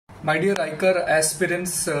My dear ICAR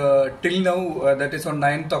aspirants, till now, that is on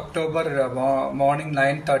 9th October morning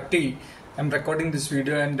 9:30, I'm recording this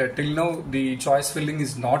video, and till now the choice filling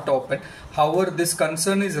is not open. However, this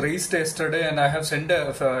concern is raised yesterday, and I have sent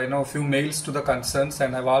a few mails to the concerns,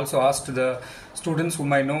 and I've also asked the students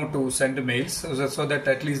whom I know to send mails so that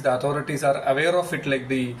at least the authorities are aware of it, like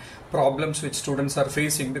the problems which students are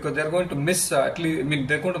facing, because they're going to miss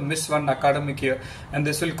they're going to miss one academic year, and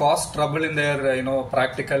this will cause trouble in their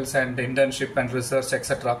practicals and internship and research,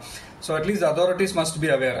 etc. So at least the authorities must be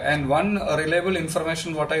aware. And one reliable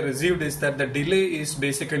information what I received is that the delay is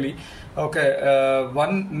basically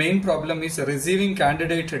one main problem is receiving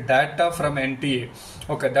candidate data from NTA.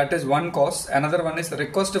 Okay, that is one cause. Another one is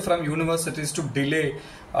request from universities to delay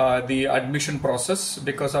the admission process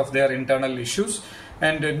because of their internal issues,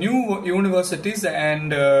 and new universities and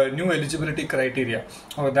new eligibility criteria.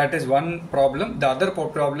 That is one problem. The other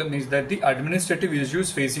problem is that the administrative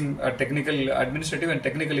issues facing administrative and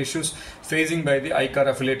technical issues facing by the ICAR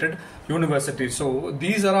affiliated universities. So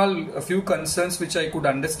these are all a few concerns which I could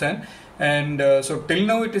understand, and so till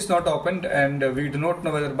now it is not opened, and we do not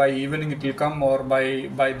know whether by evening it will come or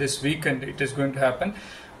by this weekend it is going to happen.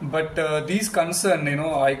 But these concern,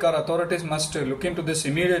 ICAR authorities must look into this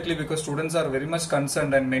immediately, because students are very much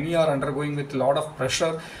concerned, and many are undergoing with a lot of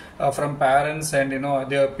pressure from parents, and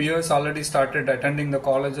their peers already started attending the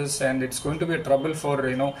colleges, and it's going to be a trouble for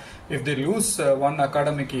if they lose one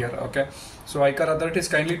academic year. Okay, so ICAR authorities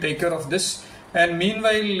kindly take care of this. And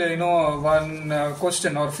meanwhile, one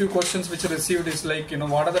question or few questions which are received is like,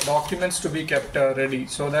 what are the documents to be kept ready,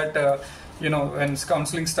 so that when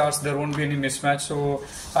counseling starts there won't be any mismatch. So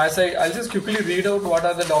I'll just quickly read out what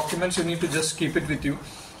are the documents you need to just keep it with you.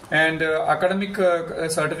 And academic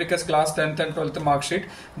certificates, class 10th and 12th mark sheet,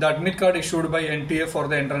 the admit card issued by NTA for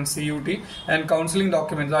the entrance CUT, and counseling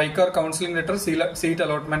documents, the ICAR counseling letter, seat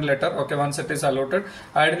allotment letter, okay, once it is allotted,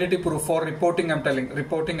 identity proof for reporting,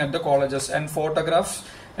 reporting at the colleges, and photographs,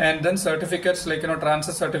 and then certificates like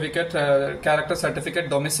transfer certificate, character certificate,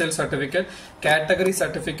 domicile certificate, category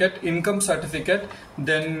certificate, income certificate.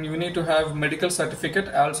 Then you need to have medical certificate.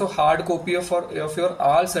 Also hard copy of your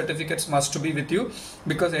all certificates must be with you,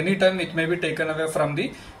 because anytime it may be taken away from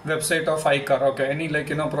the website of ICAR. Okay, any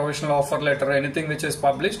provisional offer letter, anything which is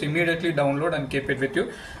published, immediately download and keep it with you.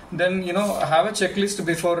 Then have a checklist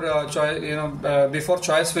before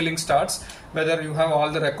choice filling starts, whether you have all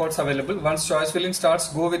the records available. Once choice filling starts,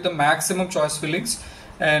 go with the maximum choice fillings,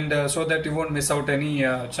 and so that you won't miss out any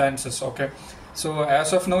chances. Okay, so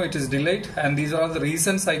as of now it is delayed, and these are all the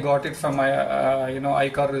reasons I got it from my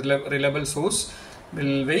ICAR reliable source.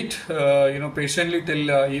 We'll wait patiently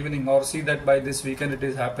till evening, or see that by this weekend it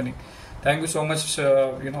is happening. Thank you so much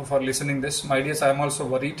for listening this. My dears, I am also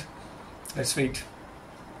worried. Let's wait.